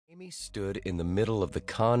Amy stood in the middle of the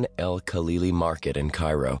Khan el-Khalili market in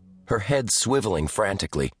Cairo, her head swiveling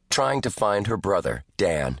frantically, trying to find her brother,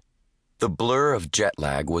 Dan. The blur of jet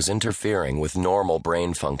lag was interfering with normal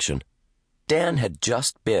brain function. Dan had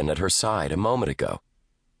just been at her side a moment ago.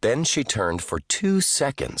 Then she turned for 2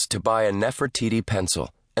 seconds to buy a Nefertiti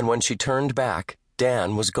pencil, and when she turned back,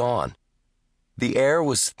 Dan was gone. The air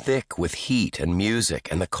was thick with heat and music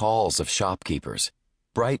and the calls of shopkeepers.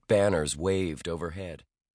 Bright banners waved overhead.